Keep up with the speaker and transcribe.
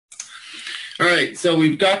All right, so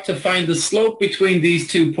we've got to find the slope between these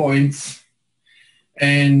 2 points,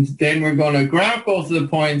 and then we're going to graph both of the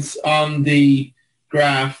points on the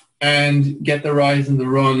graph and get the rise and the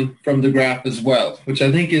run from the graph as well, which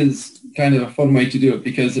I think is kind of a fun way to do it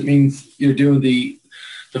because it means you're doing the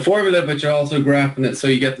formula, but you're also graphing it so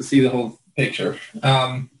you get to see the whole picture.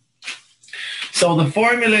 So the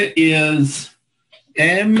formula is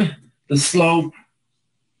m, the slope,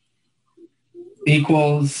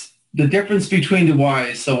 equals the difference between the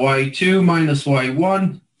y's, so y2 minus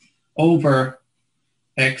y1 over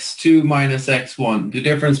x2 minus x1, the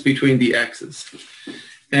difference between the x's.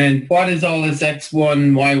 And what is all this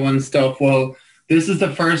x1, y1 stuff? Well, this is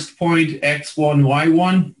the first point, x1,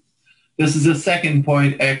 y1. This is the second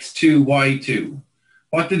point, x2, y2.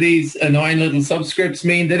 What do these annoying little subscripts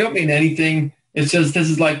mean? They don't mean anything. It's just this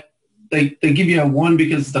is like they give you a 1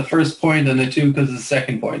 because it's the first point and a 2 because it's the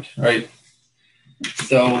second point, right?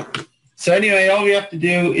 So anyway, all we have to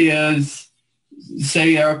do is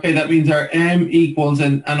say, okay, that means our m equals,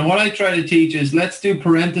 and what I try to teach is let's do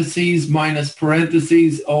parentheses minus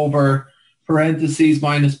parentheses over parentheses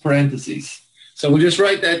minus parentheses. So we'll just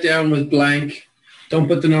write that down with blank. Don't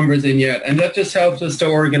put the numbers in yet. And that just helps us to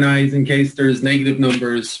organize in case there's negative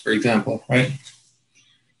numbers, for example, right?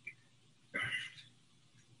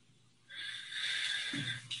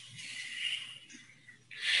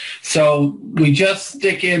 So we just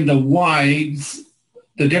stick in the y's,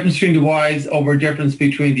 the difference between the y's over difference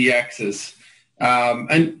between the x's.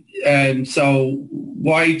 And so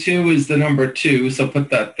y2 is the number 2, so put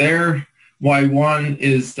that there. y1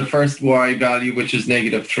 is the first y value, which is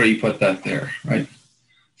 -3, put that there, right?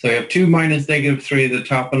 So you have 2 minus -3 at the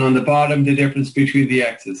top, and on the bottom, the difference between the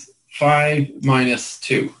x's, 5 minus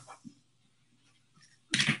 2.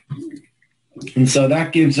 And so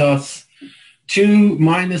that gives us 2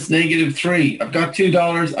 minus -3. I've got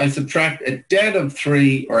 $2. I subtract a debt of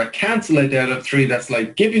 3, or I cancel a debt of 3. That's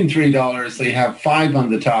like giving $3, so you have 5 on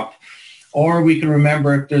the top. Or we can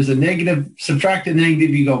remember if there's a negative, subtract a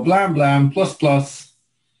negative, you go blam, blam, plus, plus,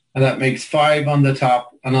 and that makes 5 on the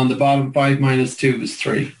top. And on the bottom, 5 minus 2 is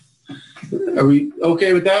 3. Are we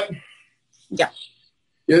okay with that? Yeah.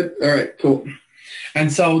 Good? All right, cool.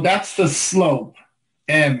 And so that's the slope.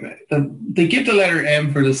 M. They give the letter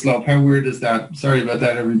M for the slope. How weird is that? Sorry about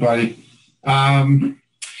that, everybody. And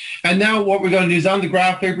now what we're going to do is on the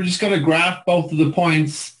graph paper, we're just going to graph both of the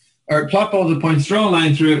points, or plot both of the points, draw a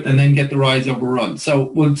line through it, and then get the rise over run.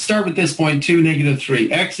 So we'll start with this point, 2,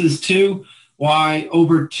 -3. X is 2, y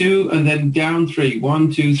over 2, and then down 3.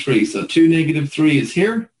 1, 2, 3. So 2, -3 is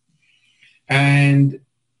here. And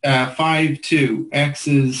 5, 2. X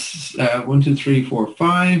is 1, 2, 3, 4,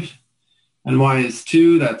 5. And y is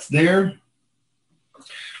 2, that's there.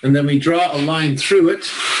 And then we draw a line through it,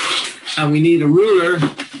 and we need a ruler.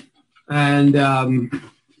 And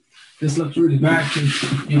this looks really bad because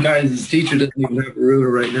you guys, as teacher, doesn't even have a ruler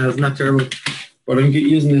right now. It's not terrible. But I'm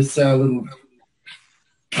using this little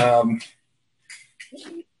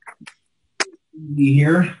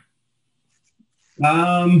here.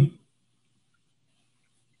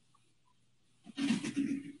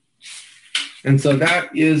 And so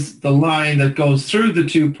that is the line that goes through the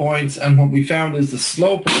 2 points, and what we found is the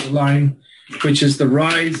slope of the line, which is the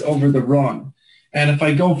rise over the run. And if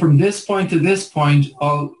I go from this point to this point,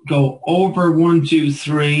 I'll go over 1, 2,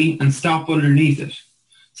 3 and stop underneath it.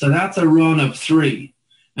 So that's a run of 3.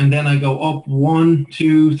 And then I go up 1,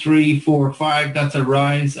 2, 3, 4, 5. That's a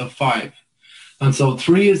rise of 5. And so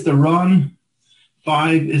 3 is the run,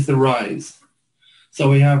 5 is the rise.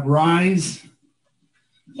 So we have rise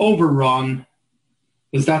over run,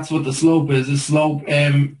 because that's what the slope is. The slope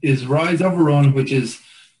M is rise over run, which is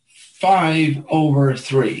 5 over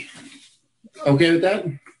 3. Okay with that?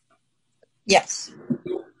 Yes.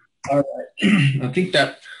 All right. I think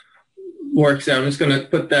that works out. I'm just going to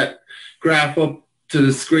put that graph up to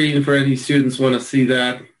the screen for any students who want to see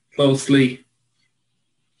that closely.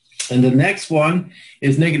 And the next one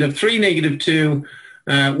is -3, -2,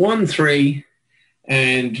 1, 3.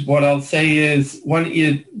 And what I'll say is, why don't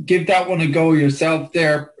you give that one a go yourself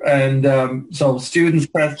there, and so students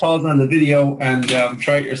press pause on the video and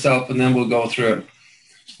try it yourself, and then we'll go through it.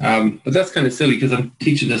 But that's kind of silly because I'm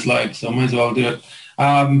teaching this live, so I might as well do it.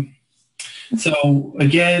 So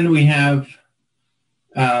again, we have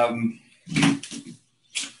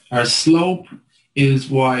our slope is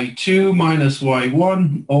y2 minus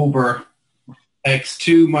y1 over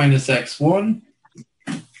x2 minus x1.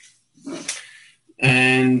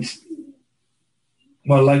 And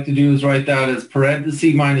what I like to do is write that as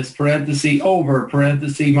parenthesis minus parenthesis over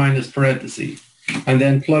parenthesis minus parenthesis, and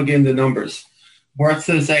then plug in the numbers. what's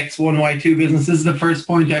this x1, y2 business? This is the first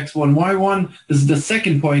point, x1, y1. This is the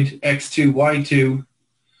second point, x2, y2.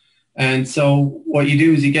 And so what you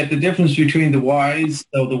do is you get the difference between the y's.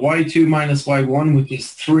 So the y2 minus y1, which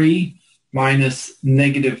is 3 minus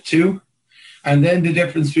negative 2. And then the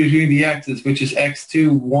difference between the x's, which is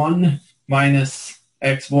x2, 1 minus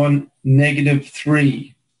x1, negative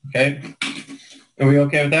 3. Okay? Are we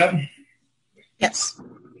okay with that? Yes.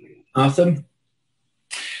 Awesome.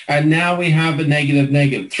 And now we have a negative.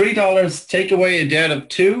 $3 take away a debt of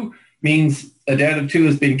 2 means a debt of 2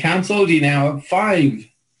 has been canceled. You now have $5.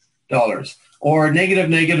 Or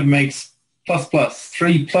negative makes plus plus.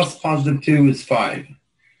 3 plus positive 2 is 5.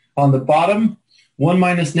 On the bottom, 1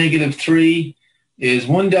 minus negative 3 is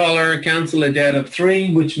 $1. Cancel a debt of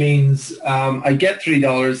 3, which means I get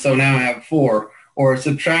 $3, so now I have 4. Or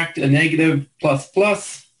subtract a negative plus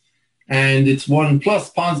plus, and it's 1 plus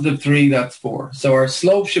positive 3, that's 4. So our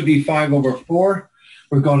slope should be 5 over 4.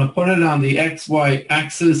 We're going to put it on the xy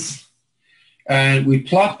axis, and we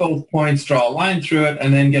plot both points, draw a line through it,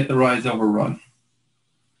 and then get the rise over run.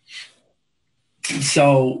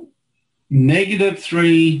 So negative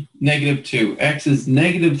 3, negative 2. X is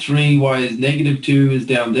negative 3, y is negative 2 is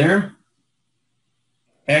down there.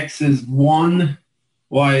 X is 1,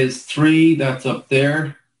 y is 3, that's up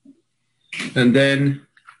there. And then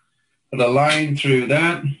put a line through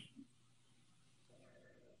that.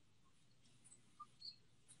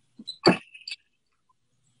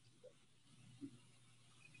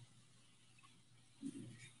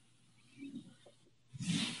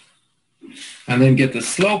 And then get the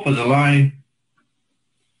slope of the line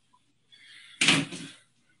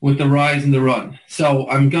with the rise and the run. So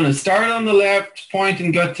I'm going to start on the left point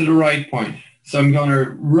and get to the right point. So I'm going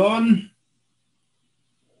to run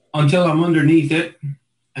until I'm underneath it,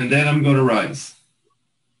 and then I'm going to rise.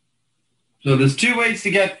 So there's 2 ways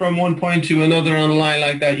to get from one point to another on a line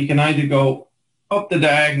like that. You can either go up the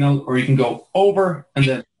diagonal, or you can go over and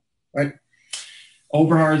then, right?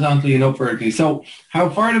 Over horizontally and up vertically. So how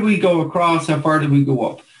far did we go across? How far did we go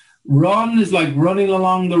up? Run is like running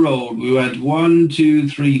along the road. We went 1, 2,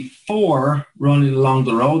 3, 4 running along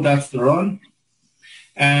the road. That's the run.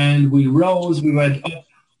 And we rose. We went up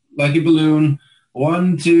like a balloon.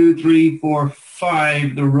 1, 2, 3, 4,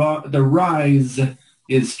 5. The rise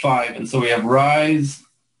is 5. And so we have rise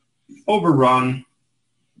over run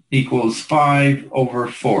equals 5 over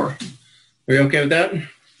 4. Are you okay with that?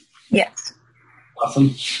 Yes. Awesome.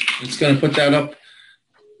 I'm just going to put that up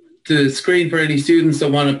to the screen for any students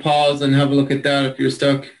that want to pause and have a look at that if you're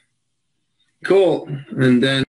stuck. Cool. And then